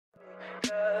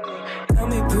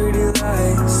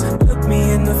eyes, look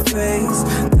me in the face,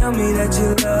 tell me that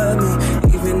you love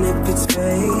me, even if it's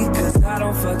fake, cause I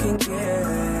don't fucking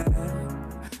care.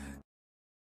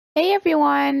 Hey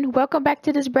everyone, welcome back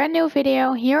to this brand new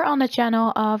video here on the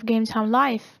channel of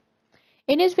gametimelive.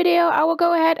 In this video, I will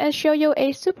go ahead and show you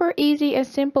a super easy and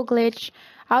simple glitch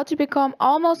how to become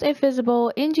almost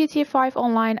invisible in GTA5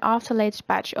 Online after latest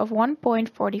patch of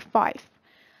 1.45.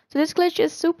 So this glitch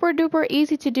is super duper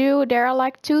easy to do. There are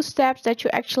like 2 steps that you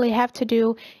actually have to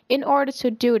do in order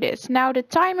to do this. Now the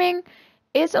timing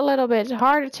is a little bit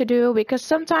harder to do because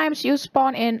sometimes you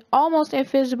spawn in almost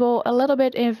invisible, a little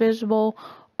bit invisible,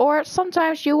 or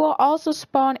sometimes you will also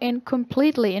spawn in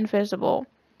completely invisible.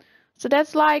 So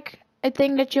that's like a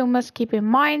thing that you must keep in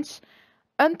mind.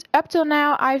 And up till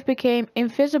now I've became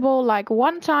invisible like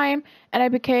 1 time, and I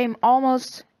became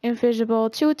almost invisible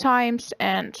 2 times,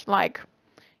 and like,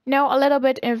 you know, a little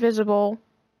bit invisible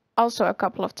also a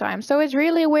couple of times. So it's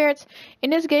really weird. In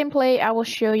this gameplay I will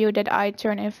show you that I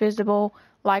turn invisible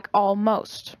like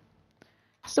almost.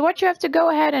 So what you have to go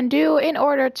ahead and do in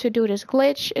order to do this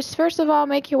glitch is first of all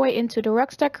make your way into the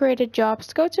Rockstar created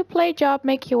jobs, go to play job,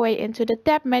 make your way into the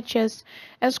tab matches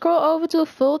and scroll over to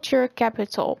Vulture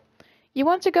Capital. You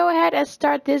want to go ahead and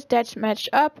start this death match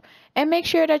up and make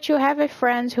sure that you have a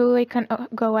friend who can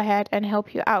go ahead and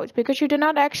help you out, because you do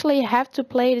not actually have to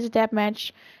play this death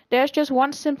match. There's just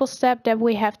one simple step that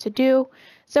we have to do.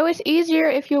 So it's easier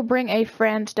if you bring a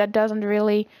friend that doesn't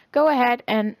really go ahead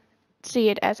and see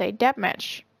it as a death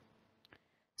match.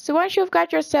 So once you've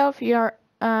got yourself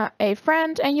a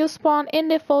friend and you spawn in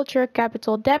the Vulture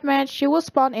Capital deathmatch, you will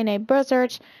spawn in a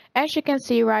buzzard, as you can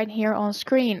see right here on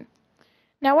screen.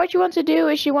 Now what you want to do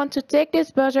is you want to take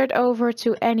this buzzard over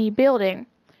to any building.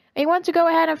 And you want to go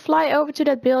ahead and fly over to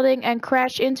that building and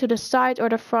crash into the side or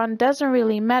the front, doesn't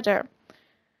really matter.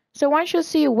 So once you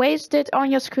see wasted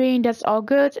on your screen, that's all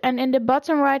good, and in the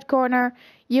bottom right corner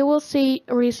you will see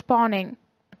respawning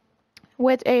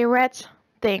with a red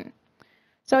thing.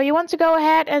 So you want to go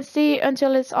ahead and see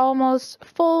until it's almost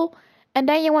full, and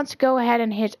then you want to go ahead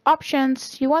and hit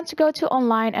options. You want to go to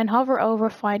online and hover over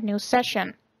find new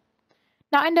session.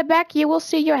 Now in the back you will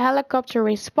see your helicopter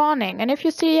respawning, and if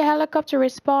you see a helicopter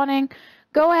respawning,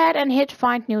 go ahead and hit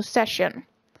find new session.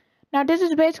 Now this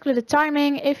is basically the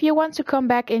timing. If you want to come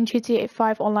back in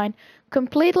GTA5 Online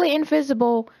completely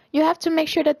invisible, you have to make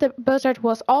sure that the buzzard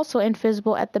was also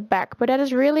invisible at the back, but that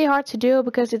is really hard to do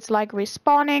because it's like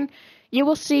respawning. You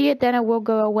will see it, then it will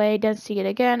go away, then see it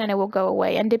again and it will go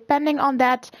away, and depending on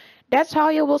that, that's how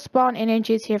you will spawn in a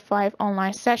GTA5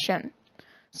 Online session.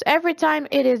 So every time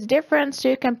it is different, so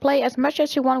you can play as much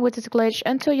as you want with this glitch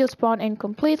until you spawn in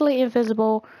completely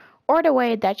invisible or the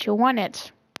way that you want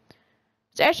it.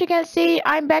 So as you can see,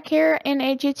 I'm back here in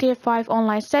a GTA5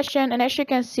 Online session, and as you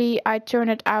can see, I turn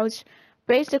it out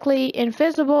basically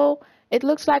invisible. It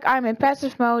looks like I'm in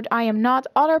passive mode. I am not.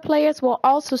 Other players will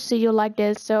also see you like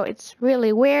this, so it's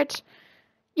really weird.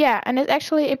 Yeah, and it's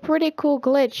actually a pretty cool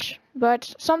glitch,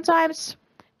 but sometimes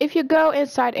if you go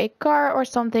inside a car or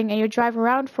something and you drive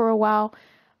around for a while,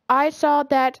 I saw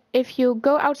that if you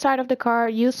go outside of the car,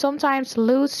 you sometimes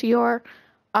lose your,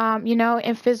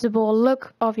 invisible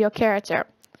look of your character.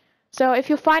 So if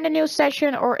you find a new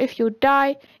session or if you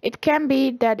die, it can be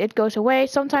that it goes away.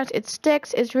 Sometimes it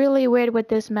sticks. It's really weird with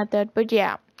this method, but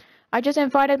yeah. I just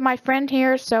invited my friend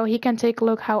here so he can take a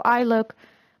look how I look.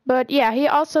 But yeah, he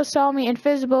also saw me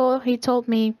invisible. He told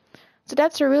me. So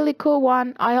that's a really cool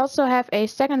one. I also have a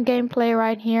second gameplay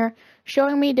right here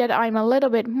showing me that I'm a little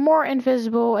bit more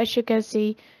invisible. As you can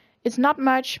see, it's not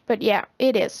much, but yeah,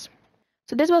 it is.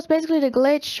 So this was basically the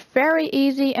glitch. Very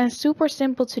easy and super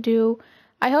simple to do.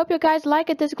 I hope you guys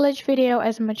liked this glitch video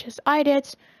as much as I did.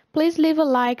 Please leave a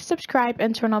like, subscribe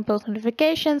and turn on post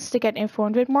notifications to get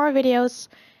informed with more videos.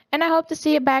 And I hope to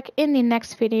see you back in the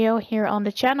next video here on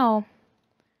the channel.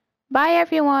 Bye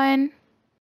everyone!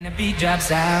 The beat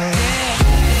drops out.